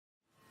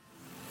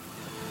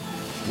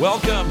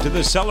Welcome to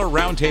the Seller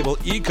Roundtable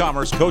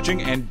e-commerce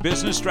coaching and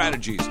business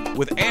strategies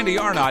with Andy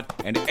Arnott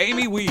and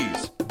Amy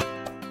Wees.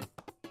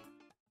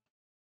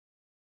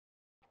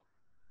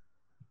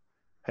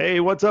 Hey,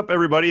 what's up,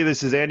 everybody?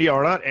 This is Andy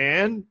Arnott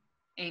and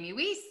Amy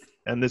Wees.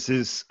 And this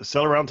is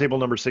Seller Roundtable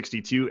number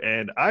 62.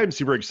 And I'm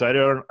super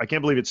excited. I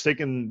can't believe it's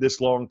taken this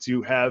long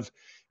to have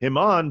him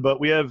on, but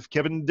we have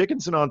Kevin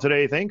Dickinson on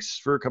today. Thanks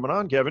for coming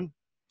on, Kevin.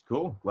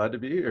 Cool. Glad to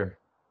be here.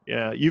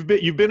 Yeah, you've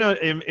been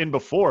in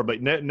before,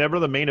 but never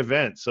the main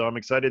event. So I'm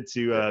excited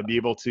to be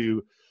able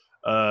to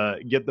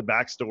get the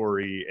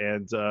backstory.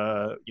 And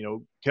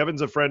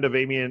Kevin's a friend of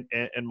Amy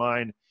and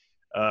mine,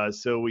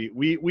 so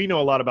we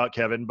know a lot about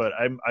Kevin. But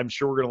I'm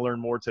sure we're going to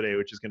learn more today,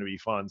 which is going to be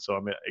fun. So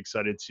I'm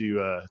excited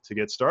to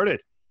get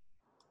started.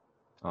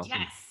 Awesome.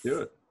 Yes.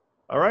 Do it.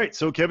 All right,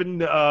 so Kevin,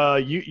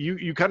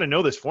 you kind of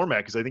know this format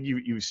because I think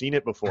you've seen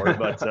it before,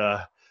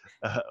 but.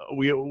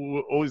 We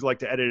always like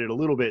to edit it a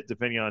little bit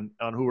depending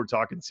on who we're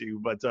talking to.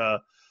 But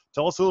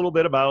tell us a little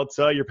bit about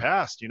your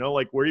past,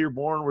 like where you're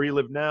born, where you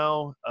live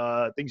now,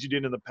 things you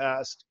did in the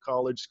past,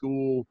 college,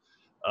 school,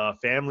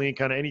 family,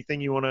 kind of anything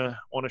you want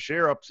to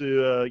share up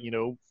to,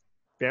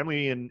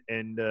 family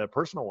and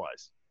personal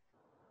wise.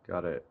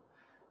 Got it.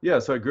 Yeah,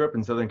 so I grew up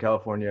in Southern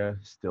California,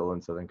 still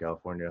in Southern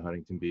California,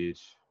 Huntington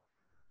Beach,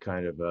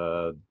 kind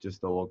of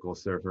just a local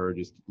surfer,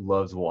 just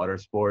loves water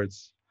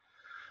sports.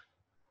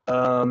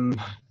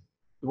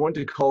 Went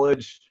to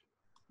college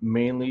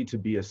mainly to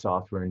be a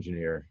software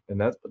engineer,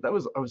 and I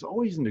was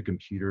always into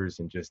computers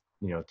and just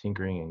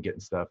tinkering and getting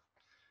stuff,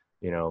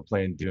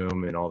 playing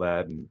Doom and all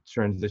that, and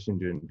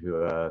transitioned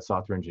into a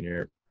software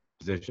engineer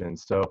position.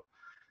 So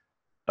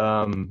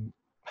I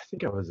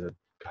think I was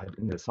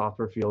in the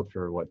software field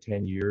for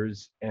 10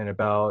 years, and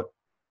about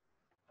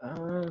 3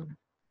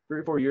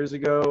 or 4 years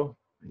ago,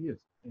 maybe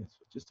it's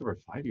just over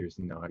 5 years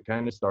now, I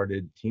kind of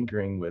started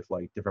tinkering with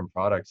different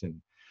products.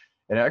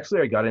 And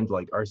actually, I got into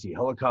RC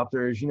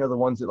helicopters, the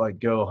ones that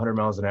go 100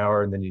 miles an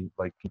hour and then you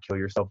can kill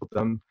yourself with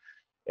them.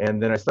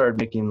 And then I started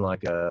making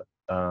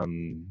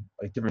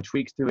different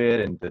tweaks to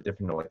it and the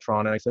different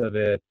electronics of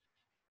it,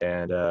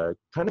 and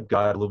kind of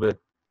got a little bit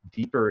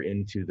deeper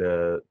into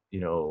the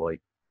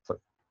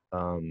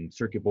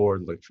circuit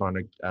board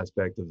electronic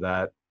aspect of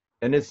that.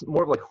 And it's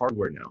more of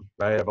hardware now,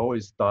 right? I've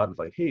always thought of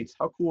hey,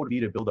 how cool would it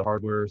be to build a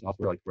hardware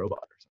software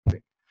robot or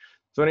something.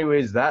 So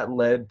anyways, that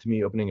led to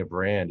me opening a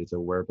brand. It's a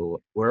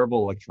wearable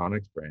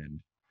electronics brand.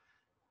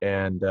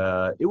 And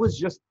it was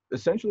just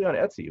essentially on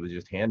Etsy. It was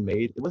just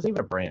handmade. It wasn't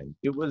even a brand.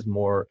 It was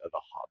more of a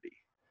hobby,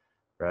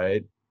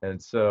 right?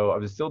 And so I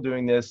was still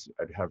doing this.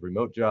 I'd have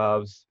remote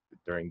jobs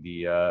during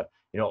the,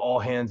 all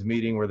hands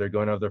meeting where they're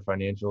going over their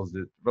financials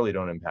that really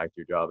don't impact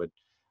your job.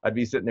 I'd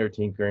be sitting there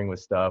tinkering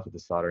with stuff with a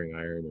soldering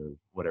iron or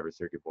whatever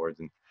circuit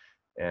boards.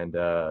 And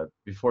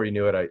before you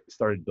knew it, I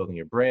started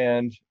building a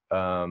brand.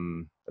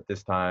 At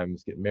this time, I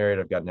was getting married.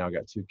 I've now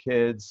got 2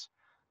 kids.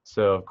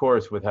 So of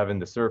course, with having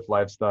the surf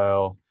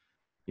lifestyle,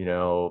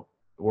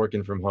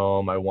 working from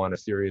home, I want a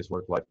serious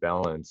work-life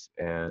balance.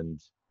 And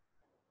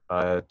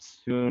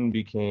soon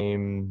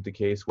became the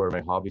case where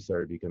my hobby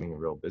started becoming a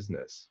real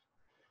business.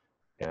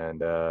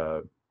 And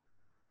over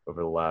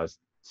the last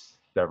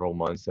several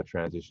months, I've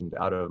transitioned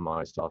out of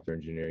my software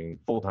engineering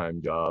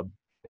full-time job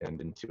and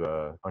into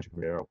a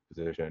entrepreneurial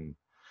position.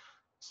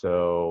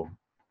 So,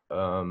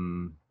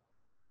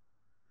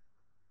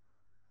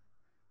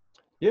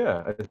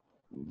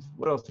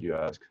 what else did you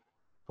ask?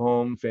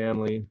 Home,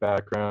 family,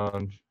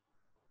 background.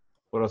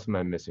 What else am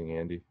I missing,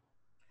 Andy?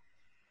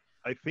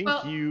 I think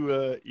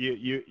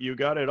you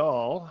got it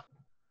all.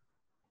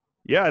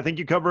 Yeah, I think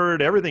you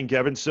covered everything,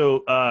 Kevin.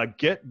 So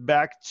get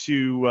back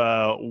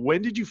to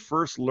when did you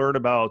first learn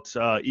about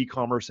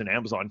e-commerce and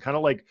Amazon? Kind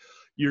of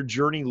your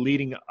journey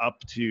leading up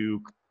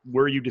to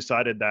where you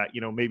decided that,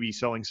 maybe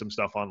selling some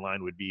stuff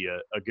online would be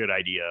a good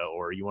idea,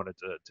 or you wanted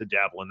to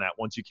dabble in that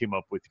once you came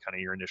up with kind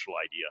of your initial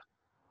idea.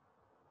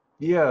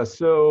 Yeah,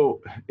 so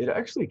it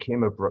actually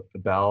came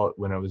about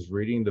when I was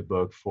reading the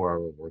book 4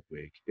 Hour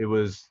Workweek. It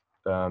was,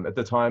 at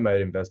the time I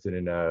had invested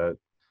in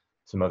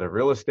some other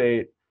real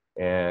estate,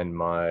 and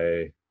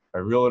my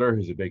realtor,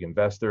 who's a big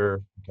investor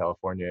in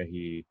California,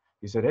 he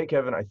said, "Hey,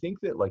 Kevin, I think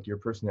that your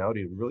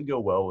personality would really go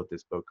well with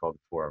this book called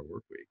 4 Hour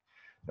Workweek."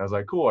 And I was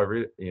like, cool. I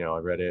read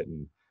it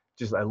and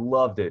I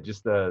loved it.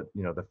 Just the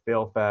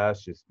fail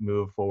fast, just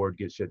move forward,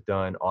 get shit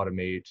done,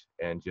 automate,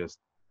 and just,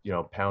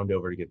 pound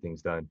over to get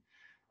things done.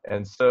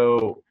 And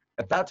so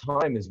at that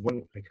time is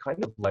when I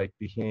kind of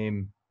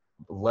became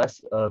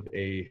less of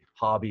a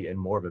hobby and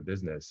more of a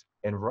business.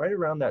 And right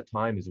around that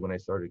time is when I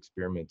started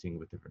experimenting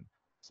with different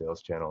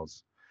sales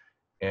channels.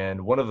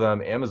 And one of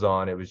them,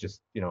 Amazon, it was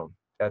just,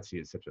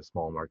 Etsy is such a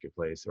small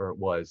marketplace, or it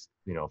was,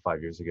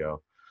 5 years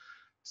ago.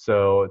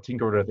 So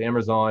tinkered with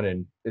Amazon,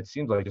 and it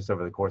seems like just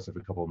over the course of a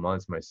couple of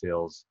months, my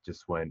sales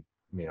just went,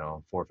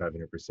 400 or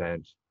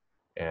 500%.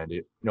 And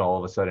it, all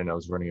of a sudden I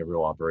was running a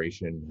real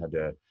operation, had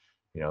to,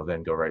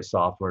 then go write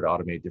software to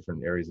automate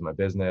different areas of my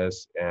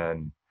business.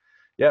 And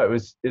yeah,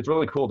 it's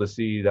really cool to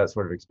see that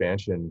sort of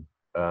expansion.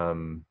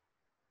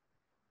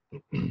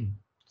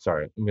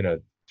 Sorry, I'm gonna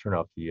turn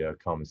off the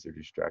comments. They're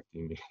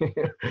distracting me.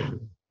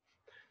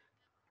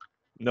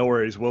 No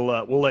worries. We'll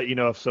let you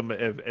know if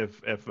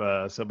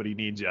somebody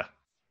needs you.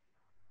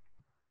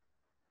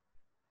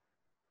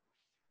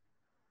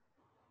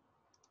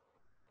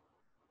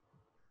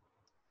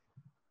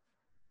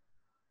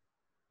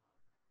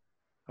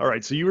 All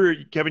right. So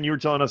Kevin, you were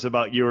telling us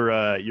about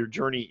your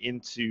journey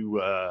into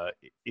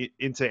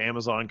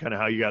Amazon, kind of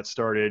how you got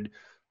started,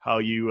 how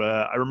you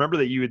I remember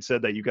that you had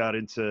said that you got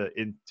into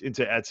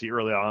Etsy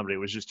early on, but it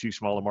was just too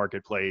small a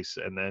marketplace,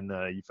 and then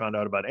you found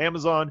out about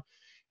Amazon,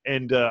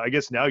 and I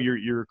guess now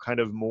you're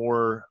kind of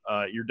more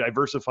you're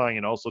diversifying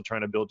and also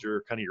trying to build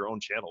your kind of your own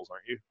channels,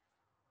 aren't you?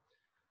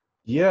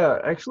 Yeah,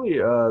 actually,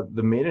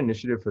 the main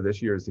initiative for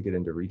this year is to get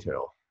into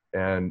retail.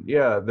 And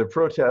yeah, the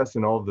protests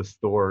and all of the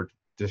store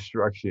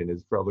destruction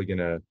is probably going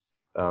to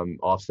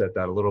offset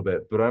that a little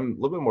bit. But I'm a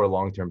little bit more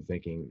long-term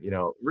thinking.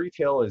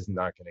 Retail is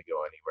not going to go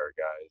anywhere,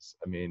 guys.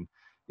 I mean,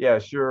 yeah,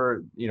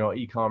 sure,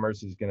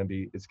 e-commerce is going to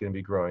be it's going to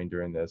be growing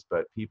during this,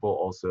 but people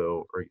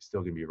also are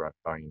still going to be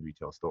buying in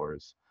retail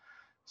stores.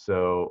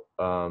 So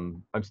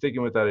I'm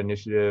sticking with that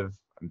initiative.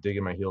 I'm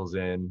digging my heels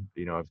in.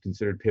 I've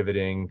considered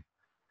pivoting,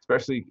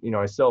 especially,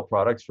 I sell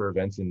products for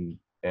events and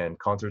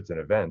concerts and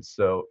events.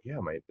 So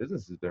yeah, my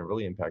business has been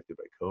really impacted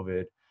by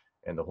COVID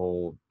and the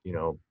whole,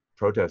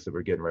 protests that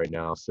we're getting right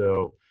now.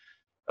 So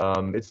it's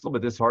a little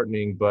bit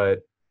disheartening, but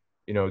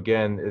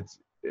again,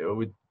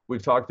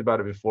 we've talked about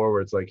it before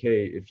where it's like,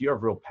 hey, if you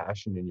have real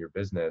passion in your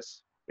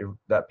business,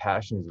 that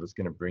passion is what's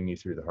going to bring you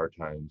through the hard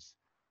times.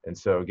 And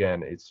so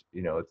again, it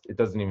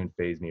doesn't even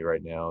faze me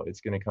right now.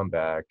 It's going to come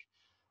back.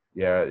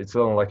 Yeah, it's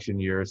an election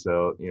year,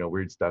 so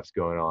weird stuff's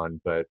going on,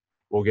 but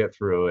we'll get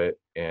through it,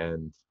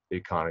 and the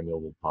economy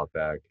will pop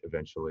back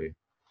eventually.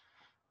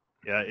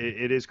 Yeah,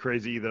 it is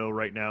crazy though.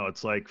 Right now,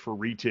 it's like for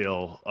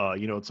retail,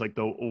 it's like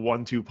the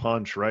 1-2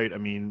 punch, right? I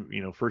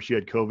mean, first you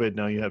had COVID,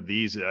 now you have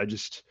these.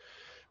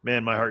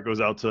 Man, my heart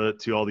goes out to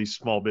all these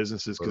small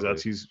businesses because Totally.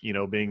 that's who's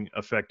being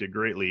affected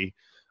greatly.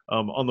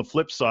 On the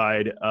flip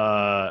side,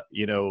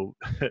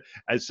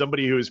 as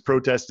somebody who has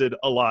protested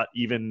a lot,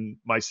 even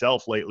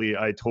myself lately,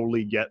 I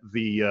totally get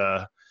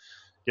the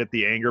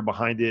anger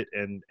behind it,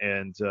 and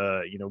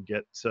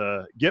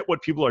get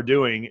what people are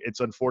doing. It's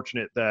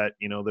unfortunate that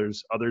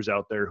there's others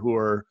out there who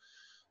are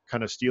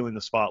kind of stealing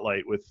the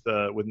spotlight with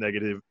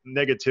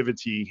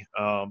negativity.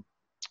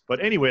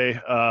 But anyway,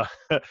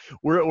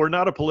 we're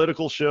not a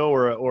political show,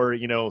 or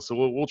so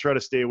we'll try to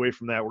stay away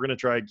from that. We're gonna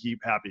try and keep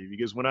happy,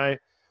 because when I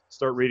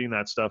start reading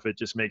that stuff, it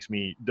just makes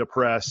me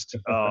depressed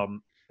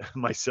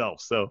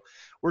myself. So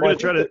we're Well, I gonna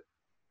try think to. that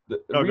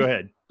Oh, go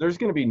ahead. there's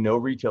going to be no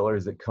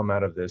retailers that come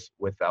out of this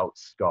without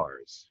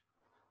scars,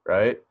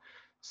 right?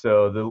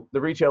 So the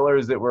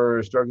retailers that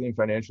were struggling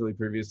financially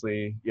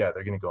previously, yeah,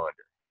 they're going to go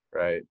under,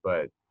 right?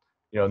 But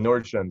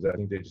Nordstrom's, I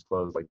think they just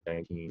closed like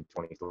 19,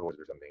 20 stores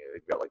or something.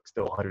 They've got like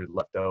still 100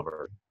 left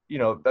over.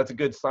 That's a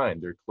good sign.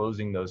 They're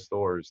closing those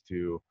stores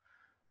to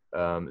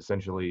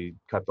essentially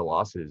cut the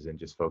losses and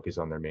just focus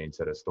on their main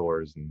set of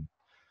stores. And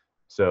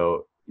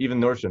so even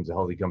Nordstrom's, a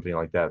healthy company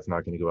like that, it's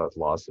not going to go out to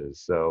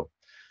losses. So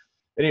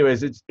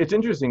anyways, it's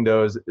interesting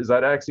though, is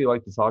I'd actually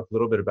like to talk a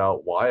little bit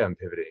about why I'm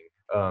pivoting.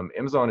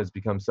 Amazon has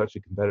become such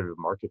a competitive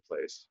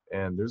marketplace,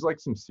 and there's like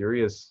some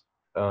serious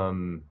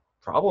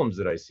problems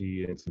that I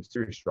see and some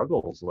serious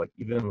struggles, like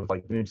even with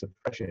like image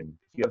suppression.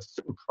 If you have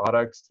certain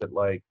products that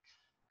like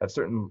have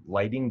certain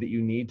lighting that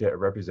you need to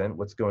represent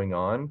what's going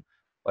on,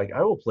 like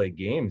I will play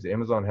games.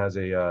 Amazon has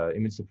a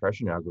image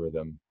suppression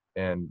algorithm,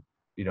 and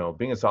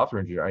being a software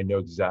engineer, I know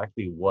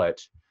exactly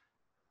what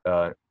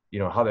uh,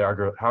 how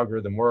the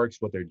algorithm works,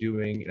 what they're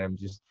doing, and I'm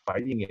just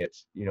fighting it,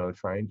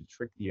 trying to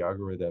trick the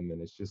algorithm,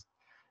 and it's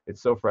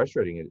so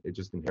frustrating. It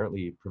just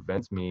inherently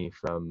prevents me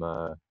from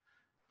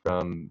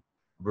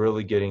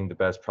really getting the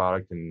best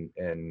product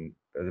and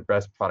the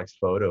best product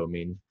photo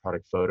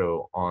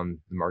on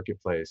the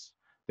marketplace,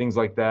 things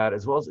like that,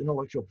 as well as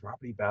intellectual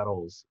property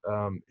battles.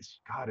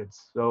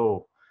 It's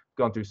so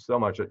gone through so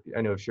much.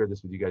 I know I've shared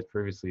this with you guys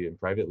previously and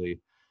privately,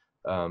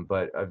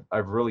 but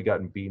I've really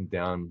gotten beaten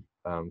down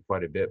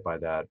quite a bit by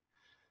that.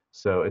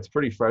 So it's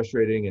pretty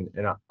frustrating.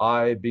 And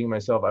I, being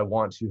myself, I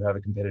want to have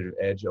a competitive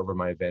edge over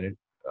my advantage,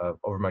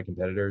 over my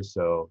competitors.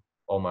 So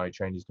all my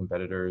Chinese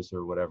competitors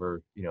or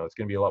whatever, it's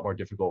going to be a lot more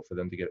difficult for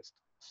them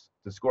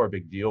to score a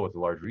big deal with a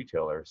large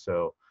retailer.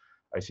 So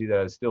I see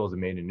that as still as a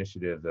main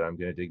initiative that I'm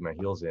going to dig my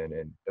heels in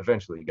and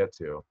eventually get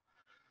to.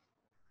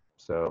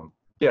 So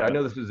yeah, I Yeah,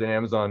 know this is an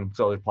Amazon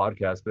seller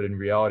podcast, but in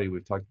reality,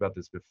 we've talked about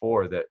this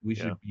before, that we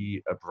yeah, should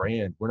be a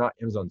brand. We're not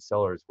Amazon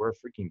sellers. We're a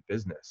freaking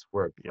business.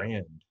 We're a yeah.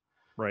 brand.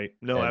 Right.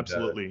 No, And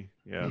absolutely.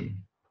 Yeah.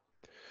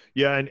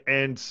 Yeah,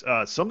 and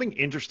something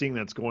interesting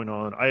that's going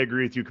on. I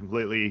agree with you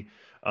completely.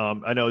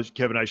 I know,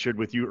 Kevin, I shared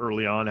with you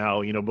early on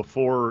how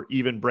before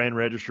even brand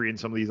registry and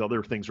some of these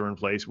other things were in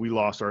place, we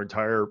lost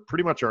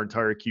pretty much our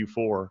entire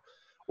Q4,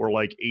 or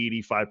like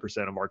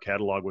 85% of our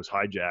catalog was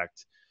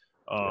hijacked.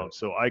 yeah,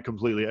 So I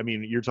completely. I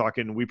mean, you're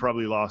talking. We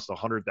probably lost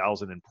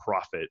 100,000 in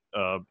profit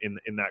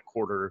in that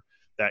quarter.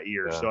 that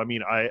year. Yeah. So, I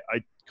mean, I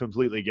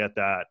completely get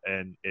that.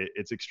 And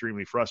it's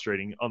extremely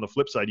frustrating. On the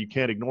flip side, you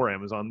can't ignore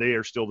Amazon. They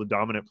are still the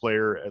dominant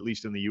player, at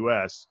least in the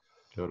US.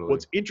 Totally.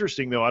 What's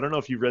interesting, though, I don't know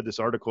if you've read this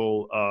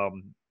article,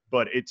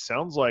 but it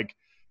sounds like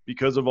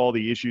because of all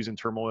the issues and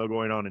turmoil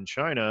going on in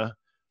China,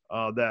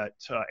 that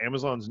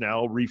Amazon's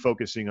now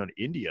refocusing on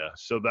India.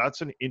 So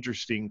that's an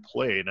interesting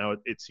play. Now,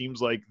 it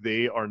seems like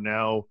they are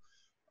now,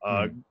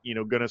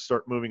 going to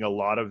start moving a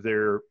lot of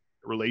their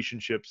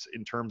relationships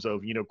in terms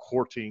of,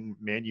 courting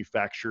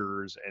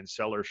manufacturers and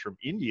sellers from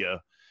India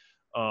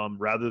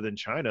rather than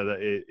China.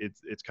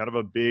 It's kind of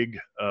a big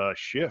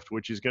shift,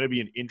 which is going to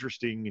be an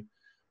interesting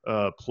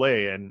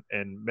play. And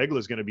Megla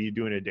is going to be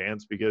doing a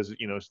dance because,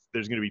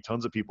 there's going to be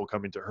tons of people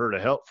coming to her to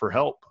help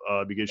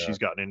because she's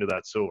gotten into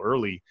that so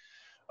early.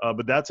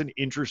 But that's an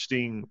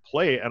interesting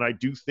play. And I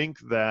do think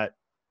that,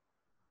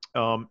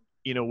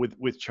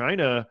 with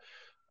China,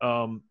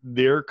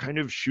 they're kind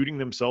of shooting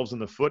themselves in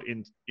the foot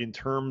in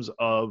terms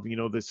of,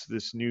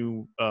 this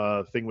new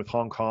thing with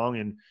Hong Kong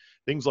and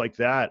things like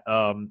that.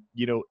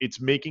 It's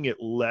making it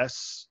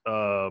less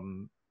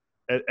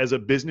as a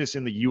business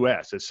in the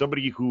US, as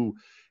somebody who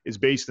is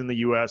based in the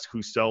US,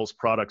 who sells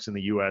products in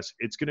the US,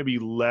 it's going to be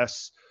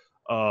less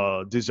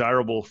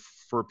desirable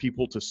for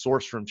people to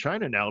source from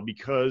China now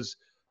because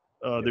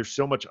there's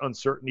so much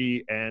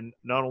uncertainty. And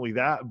not only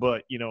that,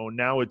 but,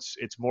 now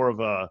it's more of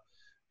a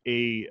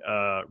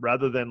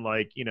rather than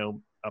like,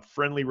 a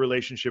friendly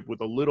relationship with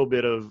a little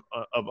bit of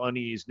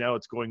unease. Now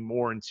it's going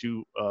more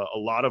into a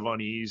lot of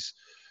unease.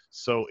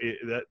 So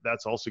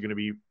that's also going to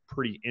be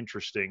pretty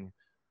interesting.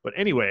 But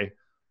anyway.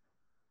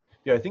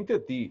 Yeah, I think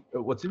that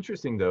what's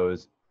interesting though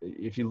is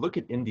if you look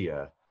at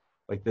India,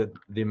 like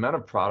the amount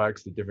of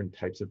products, the different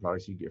types of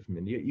products you get from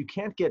India, you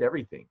can't get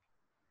everything,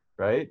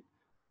 right?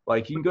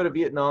 Like you can go to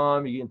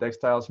Vietnam, you get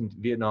textiles from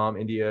Vietnam,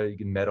 India, you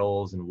get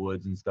metals and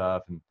woods and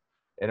stuff.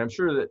 And I'm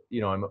sure that,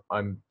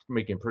 I'm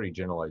making a pretty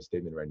generalized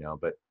statement right now,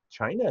 but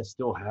China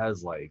still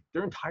has like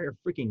their entire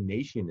freaking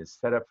nation is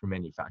set up for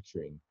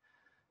manufacturing.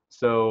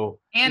 So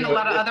and a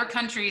lot of other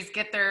countries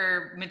get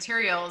their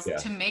materials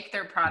to make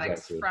their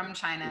products from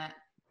China.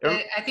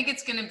 I think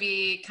it's going to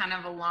be kind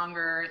of a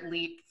longer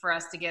leap for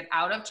us to get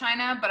out of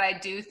China, but I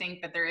do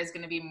think that there is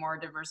going to be more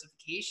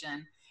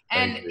diversification.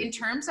 And in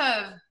terms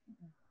of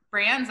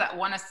brands that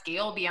want to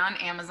scale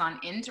beyond Amazon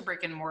into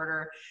brick and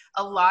mortar,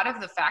 a lot of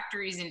the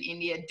factories in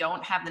India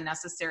don't have the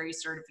necessary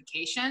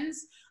certifications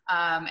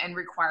and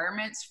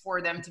requirements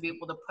for them to be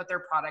able to put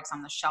their products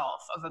on the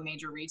shelf of a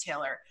major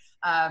retailer.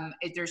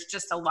 There's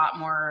just a lot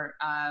more,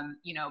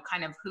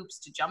 kind of hoops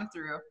to jump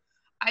through.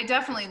 I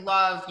definitely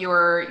love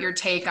your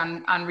take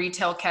on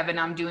retail, Kevin.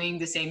 I'm doing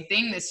the same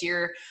thing this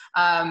year.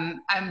 I'm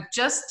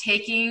just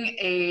taking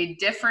a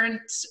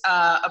different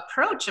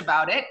approach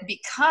about it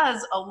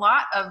because a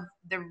lot of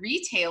the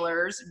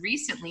retailers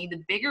recently,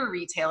 the bigger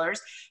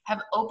retailers,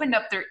 have opened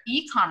up their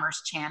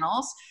e-commerce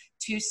channels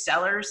to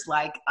sellers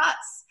like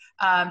us.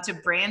 To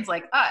brands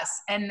like us.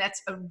 And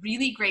that's a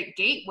really great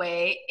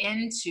gateway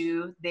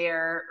into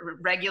their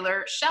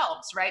regular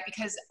shelves, right?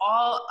 Because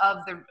all of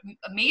the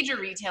major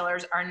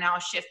retailers are now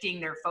shifting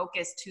their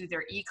focus to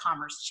their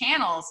e-commerce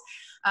channels.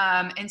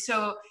 And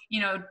so,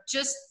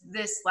 just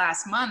this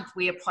last month,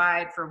 we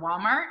applied for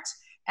Walmart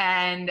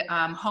and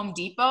Home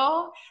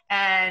Depot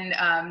and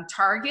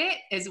Target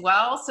as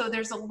well. So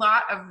there's a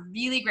lot of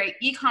really great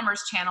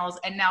e-commerce channels.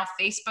 And now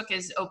Facebook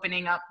is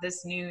opening up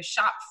this new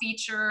shop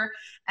feature.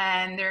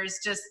 And there's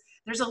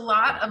a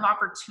lot of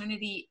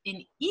opportunity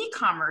in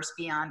e-commerce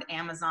beyond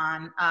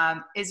Amazon,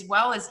 as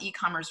well as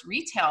e-commerce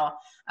retail.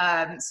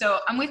 So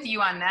I'm with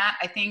you on that.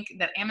 I think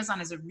that Amazon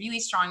is a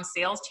really strong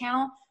sales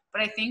channel.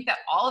 But I think that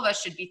all of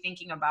us should be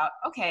thinking about,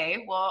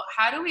 okay, well,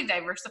 how do we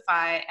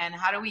diversify and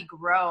how do we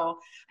grow?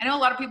 I know a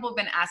lot of people have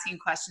been asking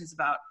questions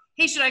about,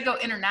 hey, should I go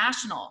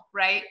international,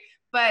 right?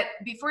 But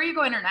before you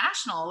go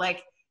international,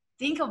 like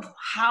think of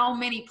how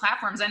many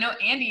platforms. I know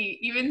Andy,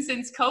 even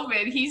since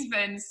COVID, he's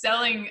been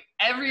selling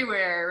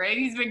everywhere, right?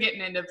 He's been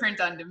getting into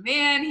print on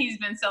demand. He's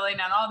been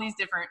selling on all these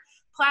different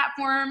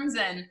platforms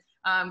and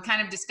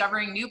kind of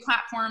discovering new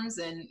platforms.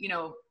 And,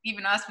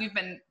 even us, we've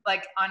been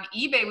like on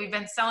eBay, we've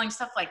been selling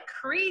stuff like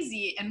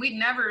crazy and we'd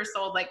never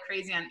sold like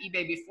crazy on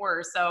eBay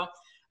before. So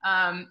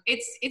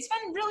it's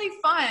been really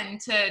fun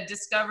to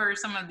discover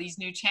some of these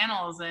new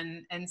channels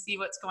and see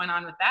what's going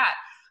on with that.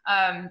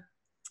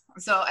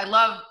 So I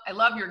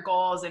love your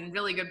goals and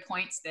really good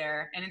points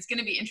there. And it's going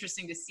to be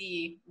interesting to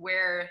see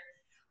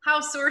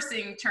how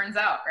sourcing turns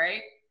out,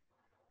 right?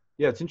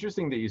 Yeah, it's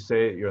interesting that you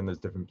say you're on those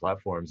different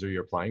platforms or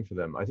you're applying for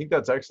them. I think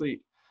that's actually,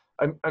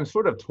 I'm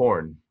sort of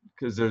torn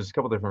because there's a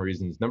couple different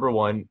reasons. Number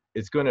one,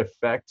 it's going to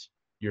affect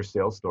your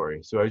sales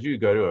story. So as you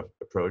go to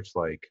approach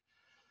like,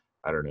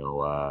 I don't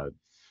know,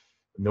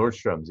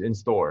 Nordstrom's in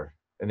store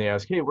and they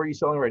ask, hey, where are you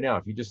selling right now?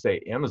 If you just say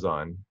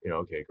Amazon,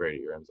 okay, great,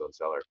 you're an Amazon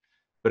seller.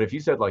 But if you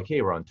said like,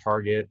 hey, we're on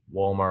Target,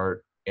 Walmart,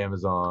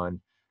 Amazon,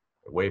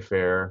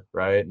 Wayfair,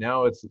 right?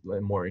 Now it's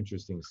a more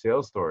interesting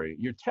sales story.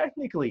 You're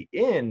technically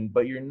in,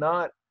 but you're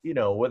not,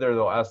 whether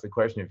they'll ask the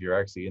question if you're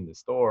actually in the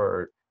store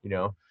or,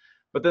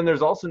 But then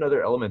there's also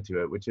another element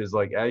to it, which is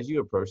like, as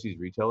you approach these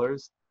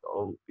retailers,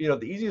 the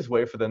easiest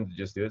way for them to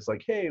just do it is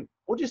like, hey,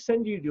 we'll just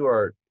send you to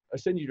our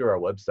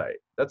website.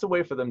 That's a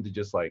way for them to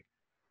just like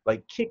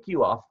kick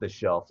you off the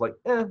shelf. Like,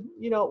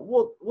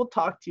 we'll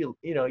talk to you.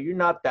 You're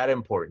not that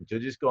important.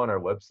 You'll just go on our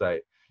website.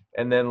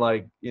 And then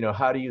like,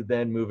 how do you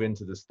then move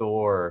into the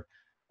store?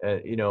 Are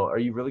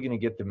you really going to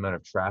get the amount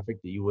of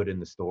traffic that you would in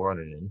the store on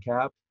an end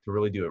cap to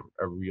really do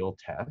a real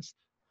test?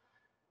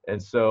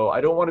 And so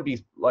I don't want to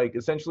be like,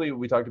 essentially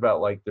we talked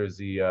about like, there's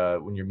the,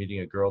 when you're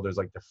meeting a girl, there's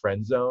like the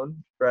friend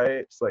zone, right?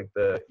 It's like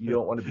you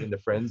don't want to be in the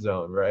friend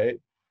zone, right?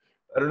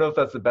 I don't know if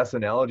that's the best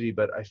analogy,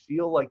 but I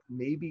feel like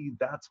maybe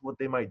that's what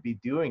they might be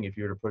doing. If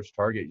you were to push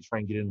Target, you try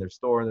and get in their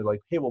store and they're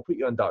like, hey, we'll put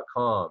you on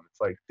 .com.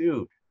 It's like,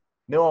 dude,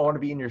 no, I want to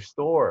be in your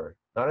store,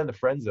 not in the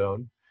friend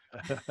zone.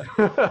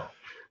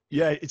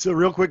 Yeah. So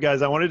real quick,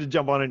 guys, I wanted to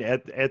jump on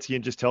Etsy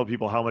and just tell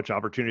people how much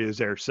opportunity is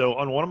there. So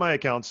on one of my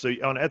accounts, so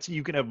on Etsy,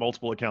 you can have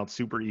multiple accounts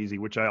super easy,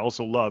 which I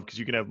also love because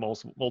you can have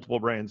multiple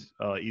brands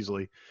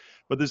easily.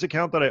 But this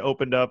account that I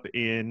opened up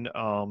in,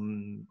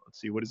 let's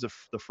see, what is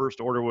the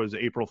first order was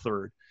April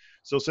 3rd.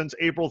 So since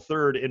April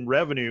 3rd in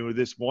revenue,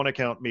 this one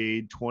account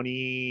made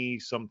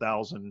 20-some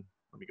thousand.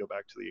 Let me go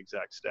back to the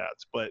exact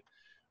stats. But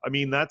I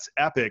mean, that's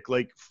epic.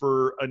 Like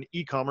for an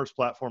e-commerce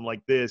platform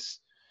like this,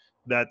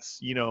 that's,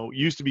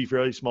 used to be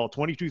fairly small,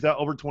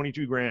 over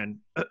 22 grand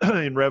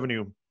in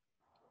revenue,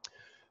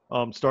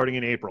 starting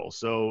in April.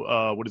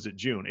 So what is it?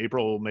 June,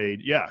 April, May.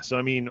 Yeah. So,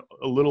 I mean,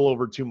 a little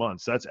over 2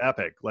 months. That's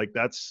epic. Like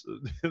that's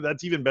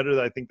even better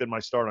I think than my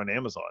start on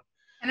Amazon.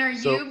 And are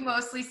you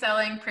mostly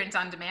selling print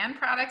on demand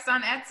products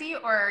on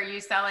Etsy, or are you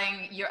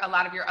selling a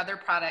lot of your other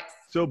products?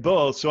 So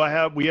both.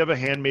 So we have a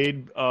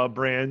handmade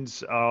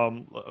brands,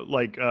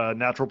 like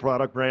natural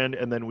product brand.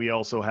 And then we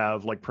also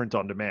have like print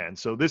on demand.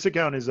 So this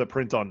account is a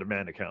print on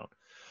demand account.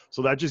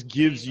 So that just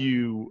gives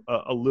you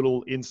a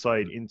little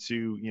insight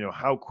into,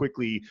 how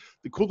quickly.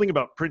 The cool thing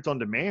about print on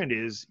demand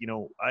is,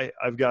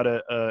 I've got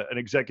an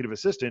executive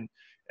assistant.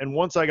 And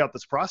once I got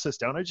this process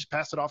down, I just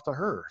pass it off to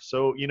her.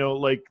 So,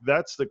 like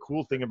that's the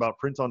cool thing about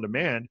print on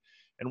demand.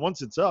 And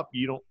once it's up,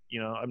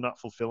 I'm not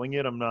fulfilling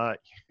it. I'm not,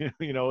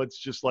 it's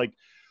just like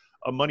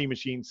a money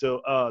machine.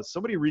 So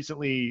somebody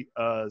recently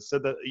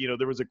said that,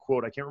 there was a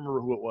quote, I can't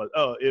remember who it was.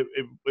 Oh,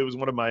 it was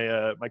one of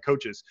my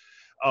coaches.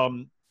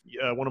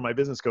 One of my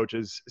business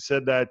coaches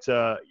said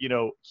that,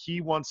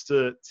 he wants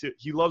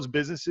he loves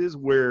businesses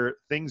where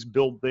things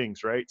build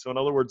things, right? So in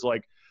other words,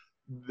 like,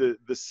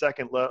 the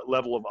second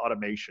level of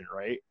automation,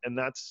 right? And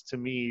that's to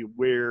me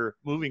where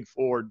moving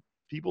forward,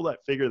 people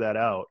that figure that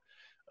out,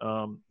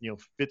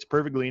 fits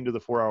perfectly into the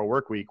 4-hour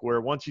work week,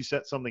 where once you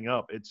set something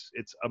up, it's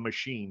a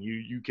machine.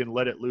 You can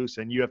let it loose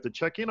and you have to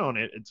check in on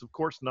it. It's of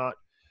course not,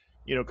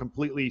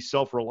 completely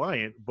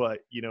self-reliant, but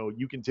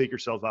you can take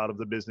yourself out of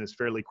the business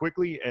fairly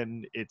quickly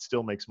and it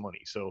still makes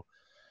money. So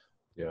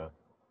yeah,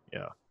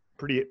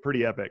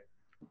 pretty epic.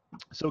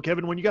 So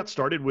Kevin, when you got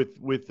started with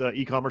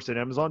e-commerce at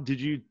Amazon, did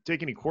you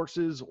take any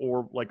courses,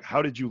 or like,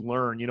 how did you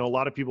learn? A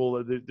lot of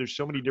people, there's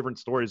so many different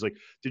stories. Like,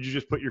 did you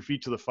just put your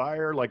feet to the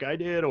fire like I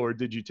did, or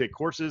did you take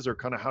courses, or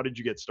kind of how did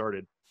you get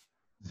started?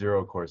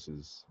 0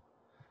 courses.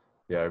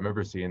 Yeah. I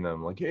remember seeing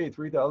them like, hey,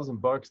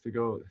 $3,000 to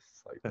go.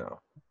 It's like, no.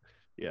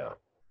 Yeah.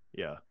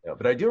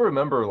 But I do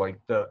remember like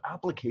the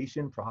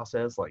application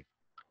process, like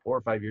 4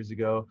 or 5 years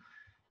ago,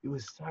 it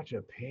was such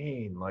a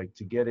pain, like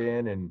to get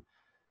in. And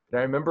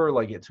I remember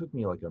like it took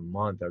me like a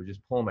month. I was just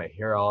pulling my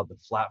hair out, the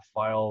flat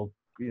file,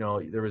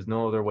 there was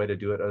no other way to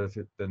do it other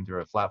than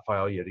through a flat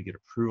file. You had to get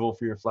approval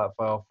for your flat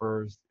file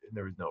first, and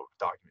there was no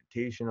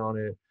documentation on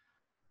it.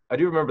 I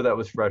do remember that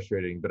was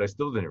frustrating, but I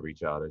still didn't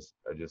reach out. I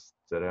just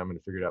said, I'm going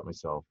to figure it out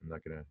myself. I'm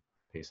not going to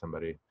pay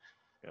somebody.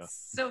 Yeah.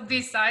 So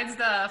besides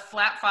the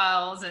flat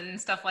files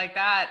and stuff like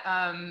that,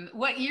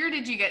 what year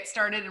did you get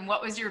started, and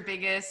what was your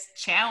biggest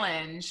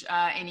challenge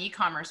in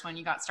e-commerce when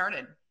you got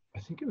started? I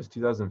think it was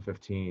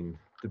 2015.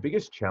 The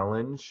biggest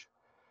challenge,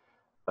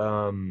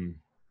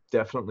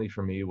 definitely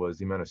for me, was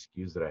the amount of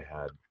SKUs that I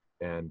had.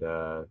 And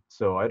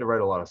so I had to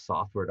write a lot of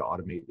software to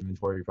automate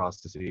inventory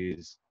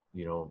processes,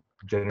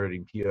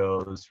 generating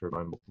POs for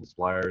my multiple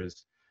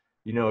suppliers.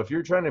 If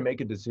you're trying to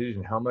make a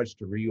decision how much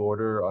to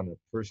reorder on a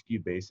per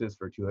SKU basis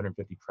for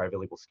 250 private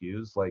label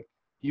SKUs, like,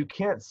 you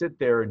can't sit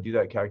there and do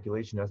that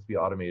calculation. It has to be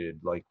automated,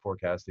 like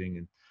forecasting.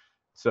 And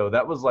so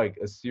that was like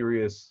a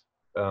serious,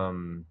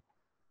 thing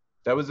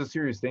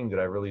that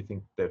I really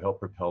think that helped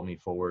propel me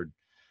forward.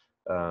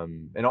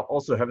 And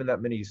also having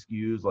that many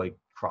SKUs, like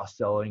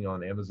cross-selling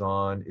on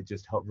Amazon, it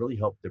just really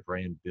helped the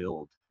brand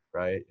build,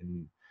 right?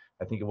 And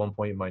I think at one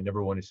point my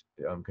number one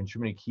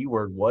contributing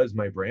keyword was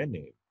my brand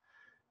name.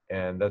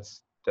 And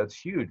that's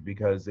huge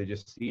because they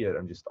just see it.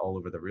 I'm just all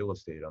over the real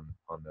estate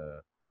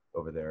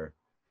over there.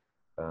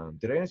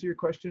 Did I answer your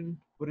question?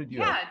 What did you?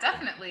 Yeah,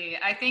 definitely.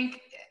 I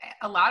think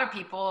a lot of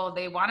people,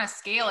 they want to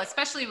scale,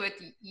 especially with,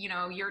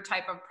 your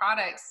type of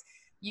products.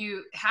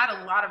 you had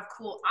a lot of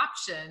cool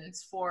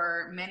options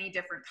for many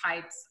different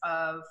types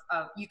of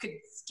you could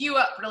skew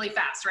up really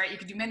fast, right? You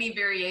could do many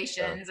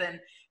variations,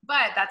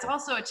 but that's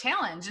also a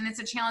challenge, and it's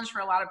a challenge for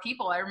a lot of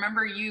people. I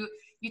remember you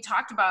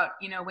talked about,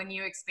 when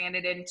you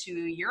expanded into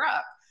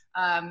Europe,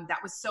 that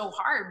was so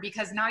hard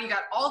because now you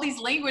got all these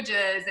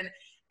languages, and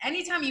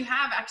anytime you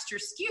have extra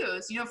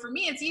SKUs, for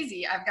me, it's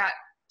easy. I've got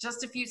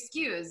just a few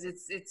SKUs.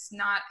 It's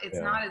not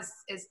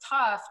as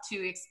tough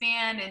to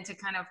expand and to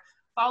kind of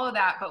follow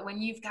that. But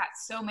when you've got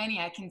so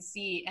many, I can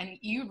see, and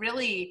you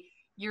really,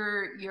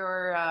 your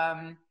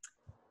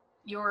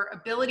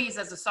abilities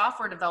as a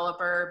software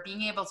developer,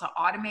 being able to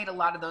automate a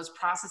lot of those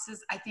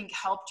processes, I think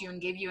helped you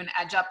and gave you an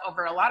edge up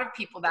over a lot of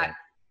people that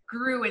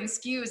grew in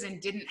SKUs and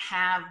didn't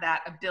have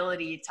that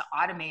ability to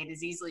automate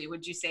as easily.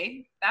 Would you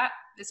say that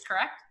is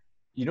correct?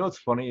 What's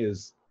funny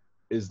is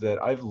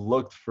that I've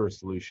looked for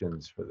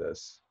solutions for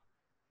this,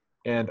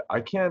 and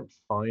I can't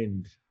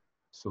find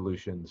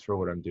solutions for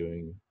what I'm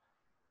doing.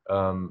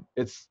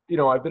 It's,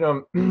 I've been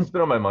on, it's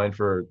been on my mind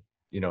for,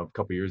 a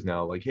couple of years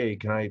now, like, hey,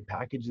 can I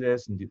package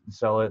this and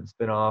sell it and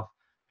spin off?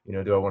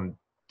 Do I want to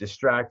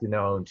distract and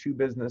now own two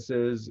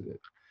businesses?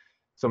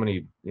 So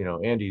many,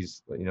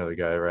 Andy's, the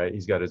guy, right?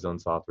 He's got his own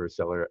software,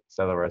 Seller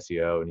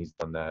SEO, and he's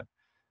done that.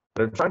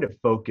 But I'm trying to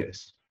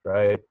focus,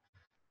 right,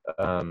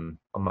 on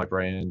my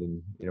brand,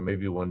 and,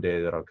 maybe one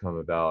day that'll come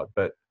about.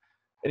 But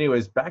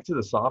anyways, back to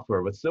the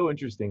software. What's so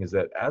interesting is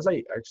that as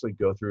I actually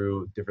go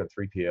through different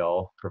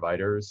 3PL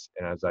providers,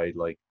 and as I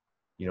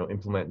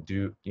implement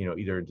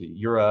either into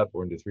Europe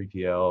or into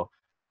 3PL,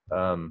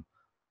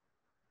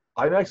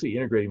 I'm actually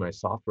integrating my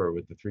software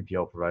with the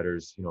 3PL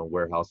providers,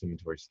 warehouse,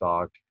 inventory,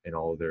 stock, and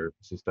all of their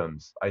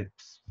systems. I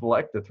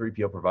select the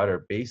 3PL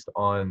provider based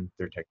on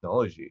their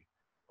technology,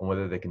 on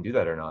whether they can do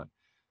that or not.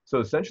 So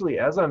essentially,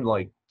 as I'm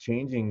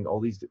changing all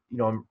these,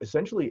 I'm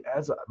essentially,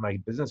 as my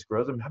business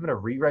grows, I'm having to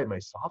rewrite my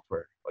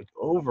software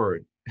over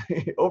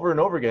and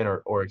over again,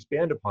 or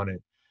expand upon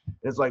it. And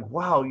it's like,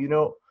 wow,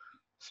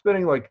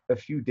 spending a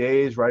few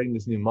days writing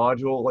this new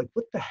module, what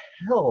the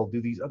hell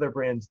do these other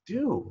brands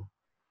do?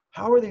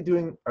 How are they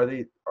doing? Are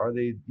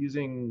they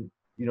using,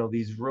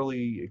 these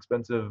really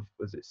expensive,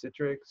 was it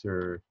Citrix,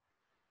 or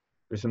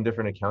there's some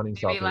different accounting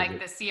maybe software? Maybe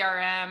the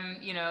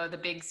CRM, the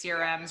big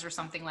CRMs or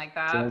something like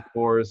that.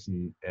 Salesforce,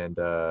 and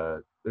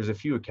there's a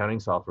few accounting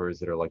softwares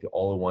that are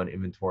all-in-one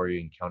inventory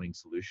and accounting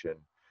solution.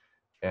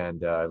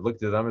 And I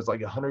looked at them, it's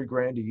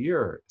 $100,000 a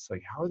year. It's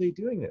like, how are they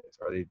doing this?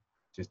 Are they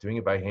just doing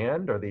it by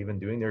hand? Are they even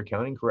doing their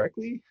accounting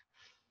correctly?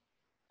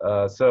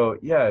 So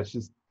yeah,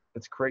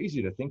 it's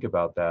crazy to think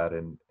about that.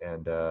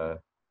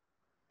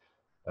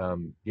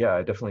 Yeah,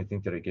 I definitely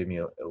think that it gave me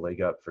a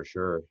leg up for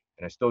sure.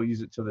 And I still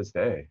use it to this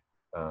day.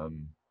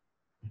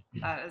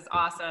 That is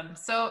awesome.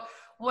 So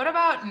what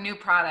about new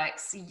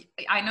products?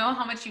 I know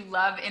how much you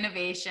love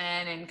innovation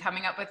and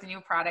coming up with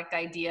new product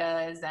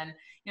ideas. And,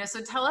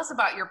 so tell us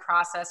about your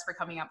process for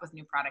coming up with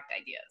new product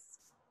ideas.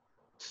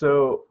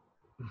 So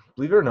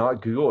believe it or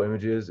not, Google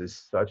Images is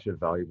such a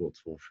valuable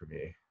tool for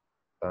me.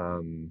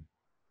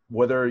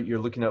 Whether you're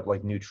looking up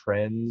new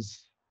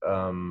trends.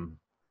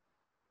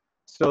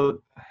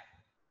 So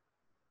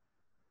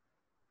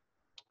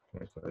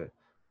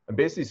I'm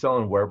basically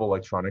selling wearable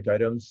electronic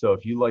items. So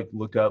if you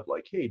look up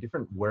hey,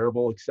 different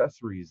wearable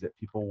accessories that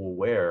people will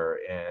wear,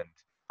 and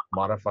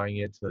modifying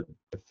it to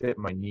fit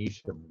my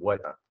niche of what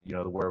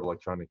the wearable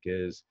electronic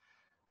is,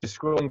 just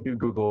scrolling through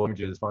Google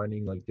Images,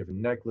 finding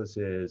different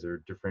necklaces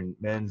or different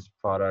men's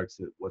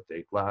products, what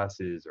they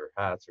glasses or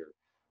hats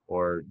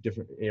or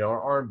different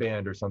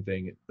armband or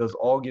something. Those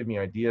all give me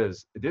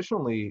ideas.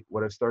 Additionally,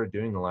 what I've started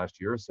doing the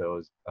last year or so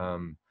is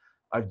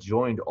I've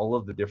joined all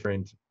of the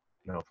different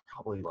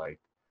probably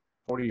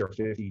 40 or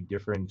 50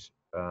 different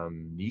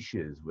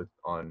niches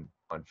on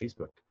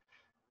Facebook.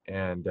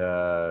 And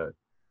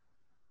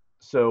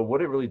so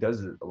what it really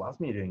does is it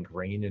allows me to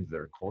ingrain into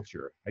their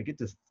culture. I get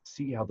to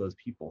see how those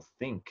people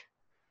think.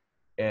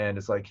 And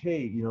it's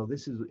hey,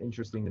 this is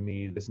interesting to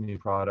me, this new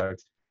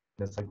product.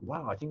 And it's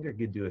wow, I think I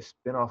could do a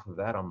spin-off of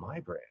that on my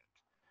brand.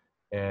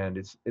 And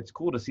it's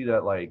cool to see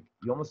that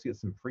you almost get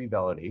some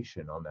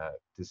pre-validation on that,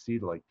 to see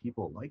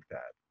people like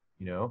that,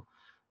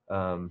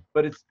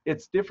 but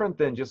it's different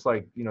than just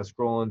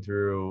scrolling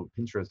through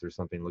Pinterest or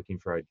something, looking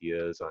for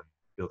ideas on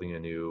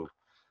building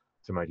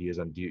some ideas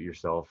on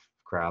do-it-yourself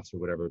crafts or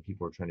whatever.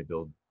 People are trying to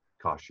build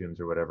costumes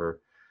or whatever.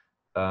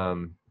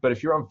 But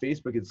if you're on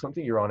Facebook, it's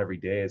something you're on every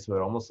day. So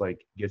it almost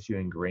gets you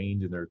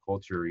ingrained in their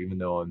culture, even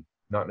though I'm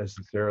not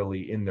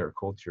necessarily in their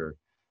culture.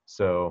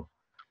 So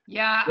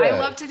yeah, I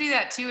love to do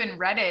that too. In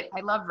Reddit,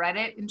 I love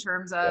Reddit in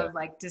terms of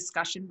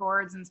discussion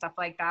boards and stuff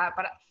like that.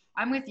 But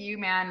I'm with you,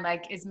 man.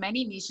 As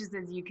many niches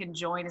as you can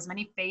join, as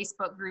many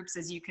Facebook groups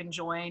as you can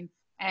join,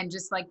 and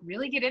just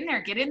really get in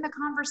there, get in the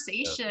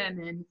conversation,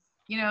 and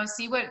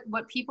see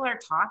what people are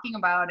talking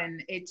about.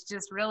 And it's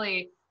just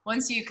really,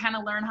 once you kind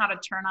of learn how to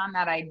turn on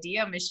that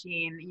idea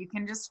machine, you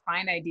can just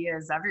find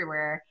ideas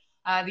everywhere.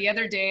 The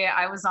other day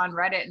I was on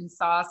Reddit and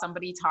saw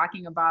somebody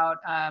talking about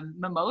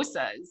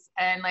mimosas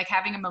and like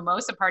having a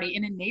mimosa party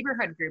in a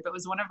neighborhood group. It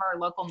was one of our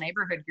local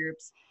neighborhood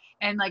groups,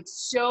 and like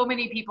so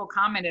many people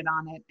commented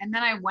on it. And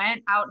then I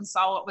went out and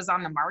saw what was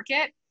on the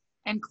market,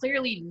 and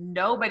clearly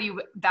nobody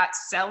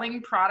that's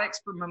selling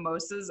products for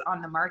mimosas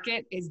on the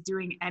market is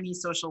doing any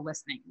social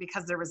listening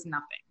because there was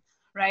nothing.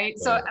 Right.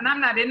 So, and I'm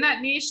not in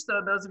that niche.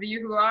 So those of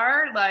you who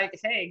are, like,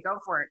 hey, go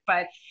for it.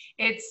 But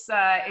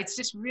it's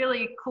just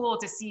really cool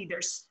to see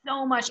there's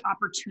so much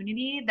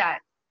opportunity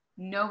that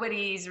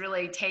nobody's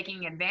really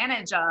taking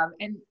advantage of.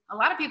 And a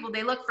lot of people,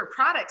 they look for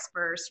products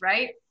first,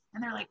 right?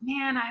 And they're like,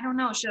 man, I don't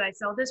know, should I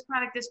sell this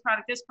product,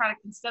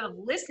 instead of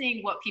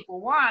listening what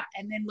people want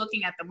and then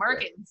looking at the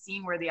market and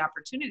seeing where the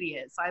opportunity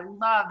is. So I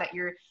love that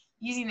you're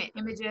using the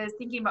images,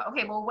 thinking about,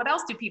 okay, well, what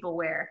else do people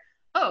wear?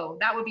 Oh,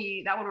 that would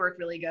work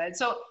really good.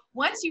 So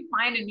once you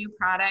find a new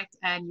product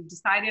and you've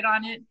decided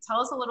on it, tell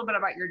us a little bit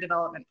about your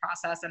development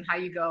process and how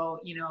you go,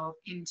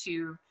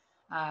 into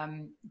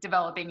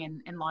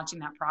developing and launching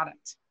that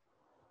product.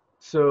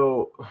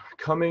 So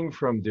coming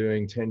from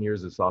doing 10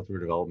 years of software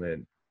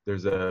development,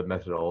 there's a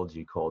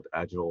methodology called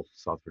Agile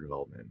software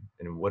development.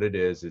 And what it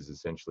is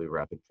essentially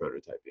rapid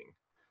prototyping.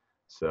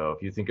 So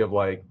if you think of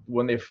like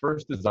when they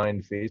first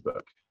designed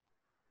Facebook,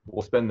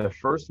 we'll spend the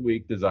first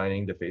week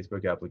designing the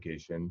Facebook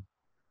application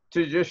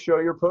to just show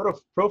your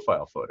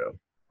profile photo,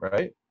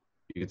 right?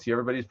 You can see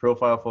everybody's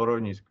profile photo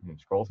and you can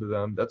scroll through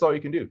them. That's all you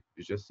can do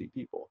is just see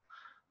people.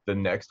 The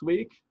next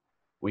week,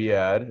 we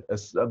add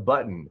a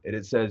button and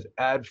it says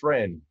add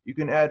friend. You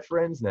can add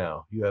friends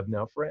now. You have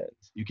now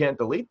friends. You can't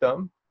delete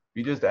them.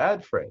 You just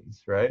add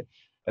friends, right?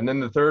 And then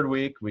the third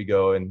week, we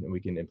go and we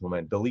can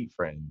implement delete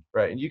friend,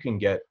 right? And you can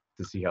get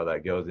to see how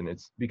that goes. And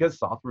it's because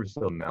software is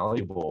so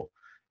malleable,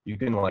 you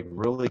can like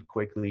really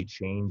quickly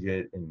change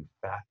it and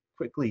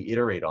quickly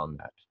iterate on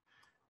that.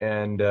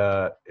 And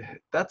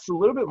that's a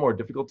little bit more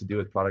difficult to do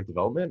with product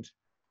development,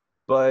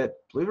 but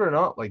believe it or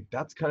not, like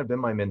that's kind of been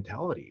my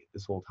mentality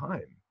this whole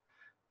time.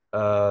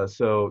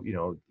 So,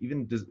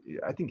 even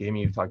I think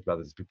Amy, you've talked about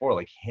this before,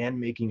 like hand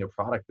making a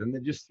product and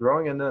then just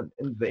throwing in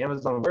the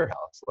Amazon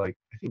warehouse. Like,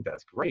 I think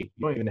that's great.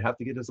 You don't even have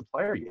to get a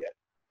supplier yet.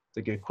 It's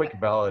like a quick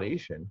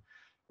validation.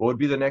 What would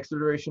be the next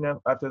iteration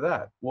after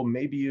that? Well,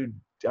 maybe you'd,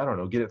 I don't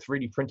know, get it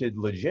 3D printed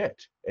legit,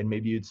 and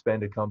maybe you'd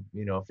spend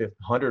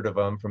 100 of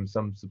them from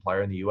some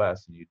supplier in the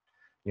US, and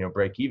you'd,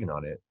 break even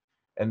on it.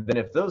 And then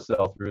if those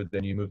sell through,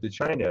 then you move to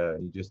China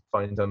and you just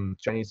find some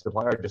Chinese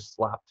supplier, just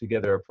slap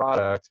together a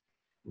product.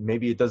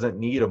 Maybe it doesn't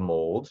need a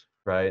mold,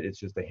 right? It's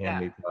just a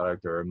handmade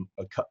product or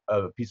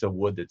a piece of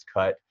wood that's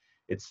cut.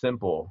 It's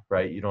simple,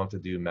 right? You don't have to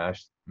do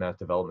mass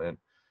development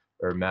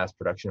or mass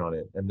production on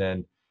it. And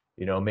then,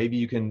 maybe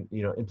you can,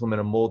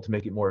 implement a mold to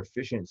make it more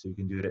efficient, so you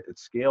can do it at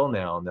scale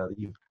now. Now that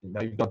you've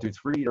gone through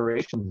 3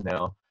 iterations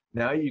now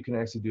you can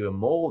actually do a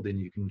mold and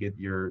you can get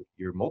your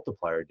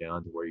multiplier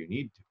down to where you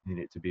need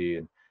it to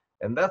be.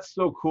 And that's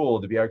so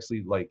cool to be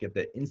actually like get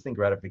the instant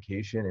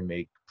gratification and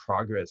make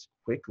progress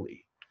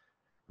quickly,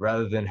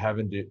 rather than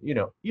having to,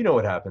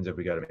 what happens if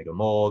we got to make a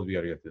mold, we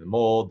got to go through the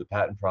mold, the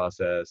patent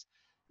process.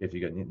 If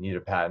you need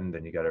a patent,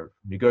 then you got to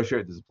negotiate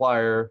with the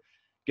supplier,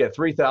 get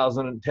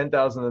 3,000,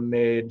 10,000 of them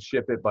made,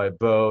 ship it by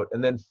boat.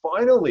 And then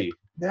finally,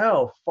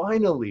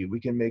 we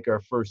can make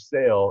our first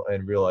sale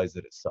and realize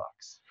that it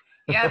sucks.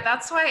 Yeah,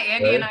 that's why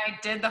Andy right? and I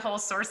did the whole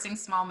sourcing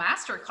small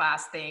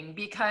masterclass thing,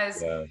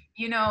 because,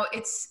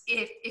 it's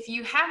if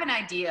you have an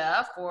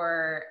idea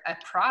for a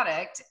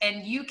product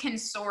and you can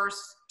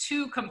source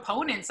 2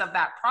 components of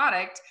that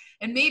product,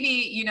 and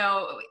maybe,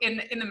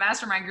 in the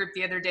mastermind group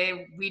the other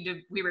day,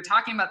 we were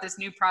talking about this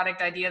new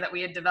product idea that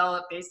we had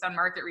developed based on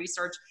market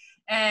research.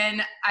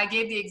 And I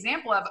gave the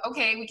example of,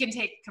 okay, we can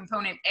take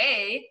component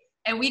A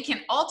and we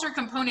can alter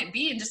component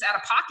B and just add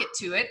a pocket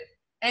to it.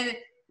 And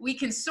we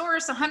can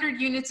source 100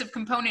 units of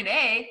component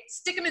A,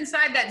 stick them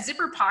inside that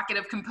zipper pocket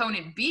of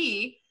component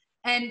B,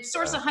 and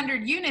source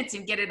 100 units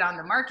and get it on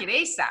the market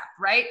ASAP,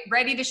 right?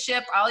 Ready to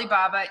ship,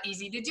 Alibaba,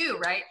 easy to do,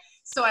 right?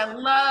 So I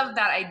love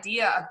that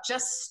idea of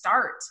just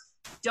start.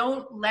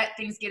 Don't let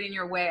things get in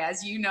your way.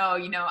 As you know,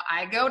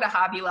 I go to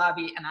Hobby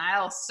Lobby and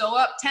I'll sew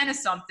up 10 of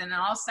something and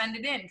I'll send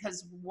it in,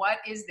 because what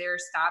is there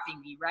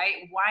stopping me, right?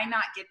 Why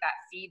not get that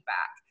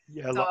feedback?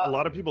 Yeah, so, a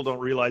lot of people don't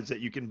realize that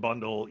you can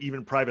bundle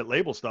even private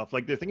label stuff.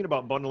 Like they're thinking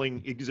about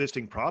bundling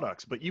existing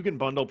products, but you can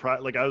bundle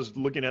like I was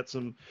looking at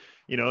some,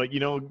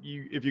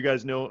 if you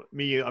guys know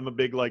me, I'm a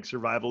big like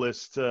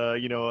survivalist.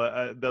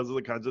 Those are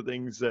the kinds of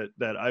things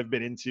that I've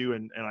been into,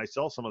 and I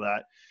sell some of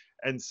that.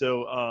 And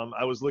so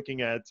I was looking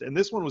at, and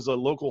this one was a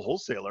local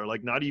wholesaler,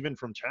 like not even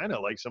from China,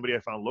 like somebody I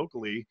found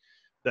locally,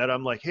 that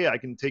I'm like, hey, I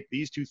can take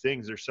these 2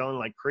 things. They're selling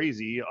like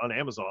crazy on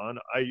Amazon.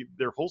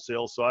 They're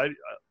wholesale. So I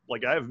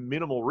have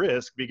minimal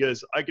risk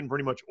because I can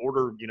pretty much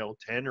order,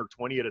 10 or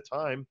 20 at a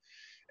time.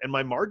 And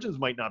my margins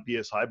might not be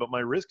as high, but my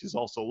risk is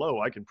also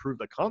low. I can prove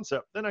the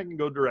concept, then I can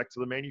go direct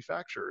to the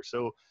manufacturer.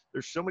 So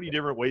there's so many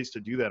different ways to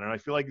do that. And I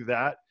feel like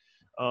that,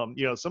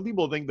 some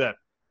people think that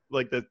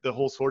like the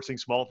whole sourcing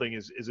small thing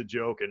is a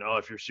joke. And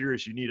if you're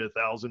serious, you need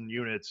 1,000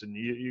 units, and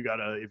you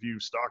gotta, if you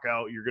stock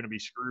out, you're gonna be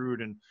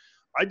screwed. And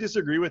I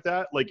disagree with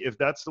that. Like, if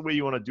that's the way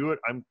you want to do it,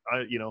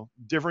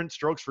 different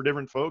strokes for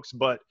different folks.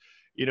 But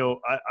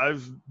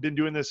I've been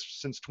doing this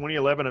since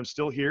 2011. I'm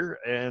still here,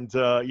 and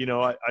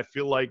I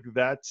feel like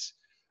that's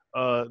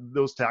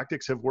those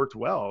tactics have worked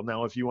well.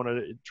 Now, if you want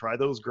to try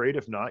those, great.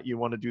 If not, you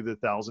want to do the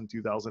 1,000,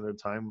 2,000 at a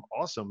time,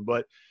 awesome.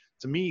 But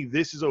to me,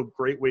 this is a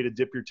great way to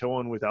dip your toe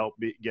in without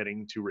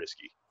getting too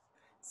risky.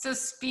 So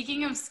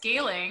speaking of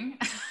scaling,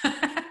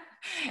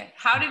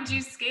 how did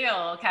you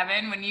scale,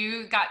 Kevin, when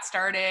you got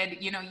started?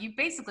 You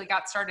basically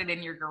got started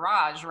in your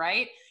garage,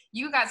 right?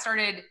 You got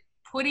started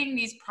putting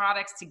these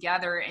products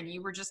together and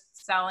you were just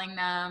selling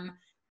them.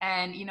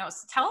 And,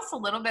 so tell us a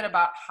little bit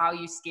about how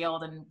you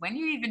scaled and when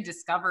you even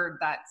discovered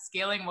that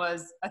scaling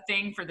was a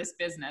thing for this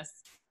business.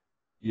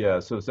 Yeah.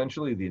 So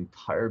essentially the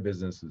entire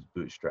business is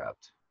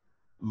bootstrapped,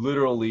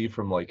 literally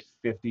from like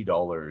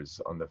 $50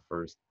 on the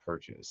first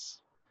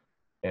purchase.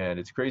 And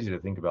it's crazy to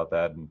think about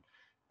that.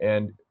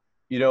 And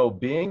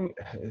being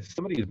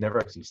somebody who's never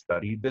actually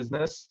studied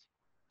business,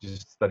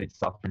 just studied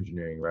software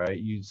engineering, right?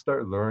 You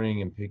start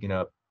learning and picking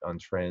up on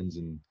trends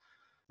and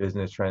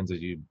business trends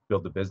as you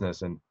build the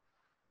business.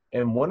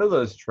 And one of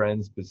those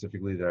trends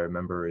specifically that I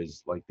remember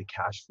is like the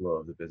cash flow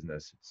of the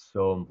business. It's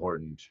so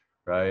important,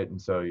 right?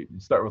 And so you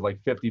start with like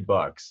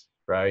 $50,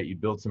 right? You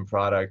build some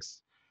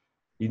products,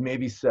 you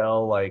maybe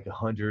sell like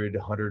 100,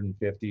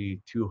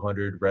 150,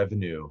 200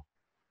 revenue.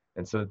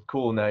 And so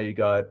cool, now you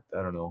got,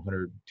 I don't know,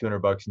 100, 200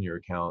 bucks in your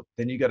account.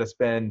 Then you got to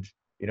spend,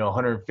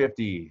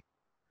 150,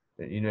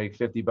 you make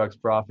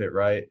 $50 profit,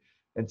 right?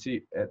 And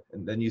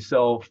then you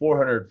sell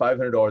 $400,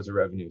 $500 of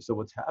revenue. So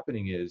what's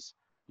happening is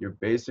you're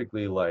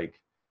basically like,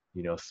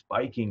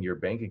 spiking your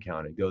bank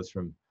account. It goes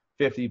from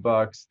 $50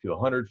 to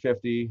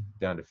 150,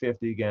 down to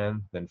 50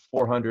 again, then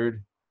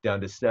 400,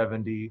 down to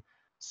 70,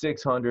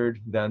 600,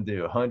 down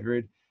to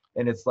 100.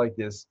 And it's like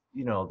this,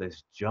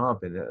 this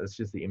jump, and it's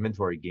just the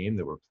inventory game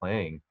that we're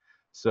playing.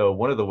 So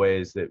one of the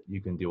ways that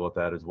you can deal with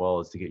that as well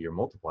is to get your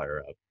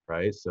multiplier up,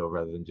 right? So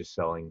rather than just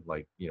selling,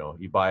 like,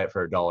 you buy it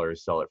for $1,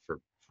 sell it for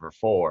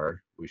 $4,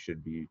 we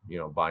should be,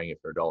 buying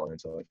it for $1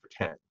 and selling it for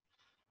 10,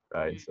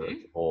 right? So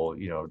the whole,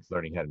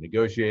 learning how to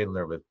negotiate and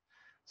learn with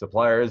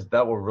suppliers,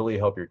 that will really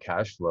help your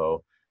cash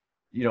flow.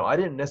 I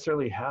didn't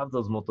necessarily have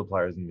those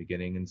multipliers in the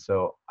beginning. And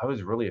so I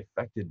was really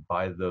affected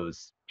by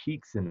those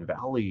peaks and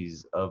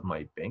valleys of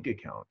my bank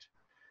account.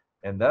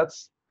 And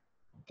that's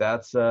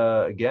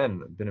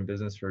again, been in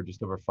business for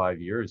just over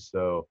 5 years.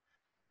 So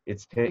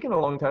it's taken a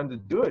long time to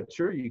do it.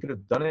 Sure, you could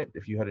have done it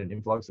if you had an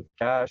influx of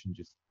cash and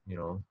just,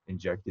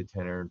 injected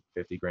 10 or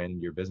 50 grand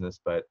into your business.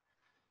 But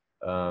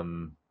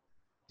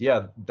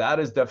yeah, that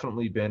has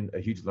definitely been a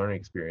huge learning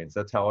experience.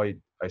 That's how I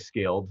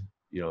scaled,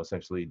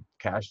 essentially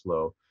cash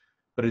flow.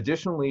 But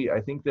additionally,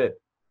 I think that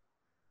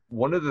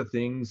one of the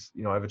things,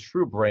 I have a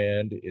true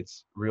brand.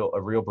 It's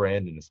a real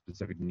brand in a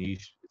specific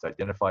niche. It's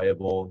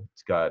identifiable.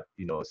 It's got,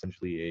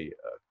 essentially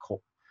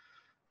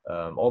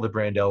all the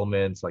brand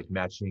elements, like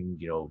matching,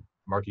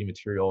 marketing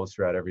materials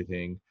throughout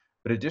everything.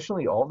 But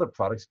additionally, all the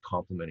products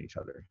complement each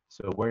other.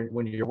 So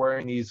when you're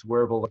wearing these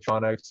wearable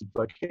electronics, it's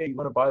like, hey, you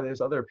want to buy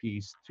this other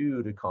piece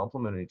too to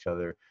complement each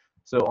other.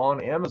 So on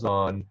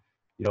Amazon,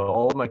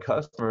 all of my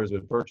customers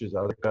would purchase,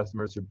 other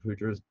customers would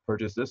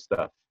purchase this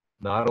stuff.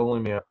 Not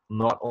only am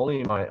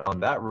I on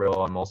that row,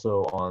 I'm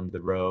also on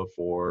the row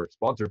for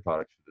sponsored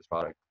products for this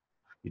product,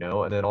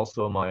 and then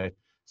also my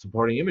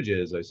supporting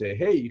images. I say,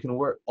 hey, you can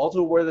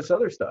also wear this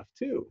other stuff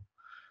too.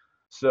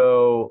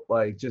 So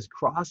like just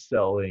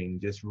cross-selling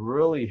just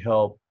really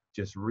help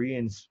just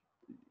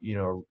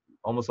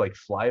almost like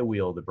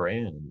flywheel the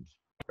brand,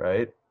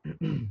 right?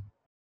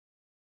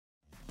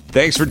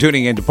 Thanks for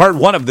tuning in to part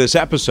 1 of this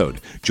episode.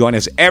 Join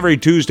us every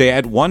Tuesday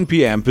at 1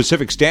 p.m.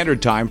 Pacific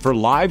Standard Time for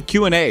live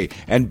Q&A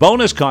and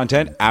bonus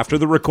content after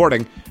the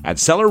recording at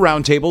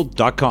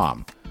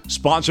sellerroundtable.com.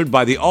 Sponsored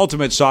by the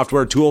ultimate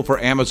software tool for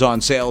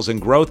Amazon sales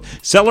and growth,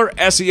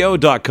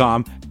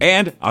 sellerseo.com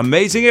and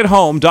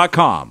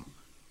amazingathome.com.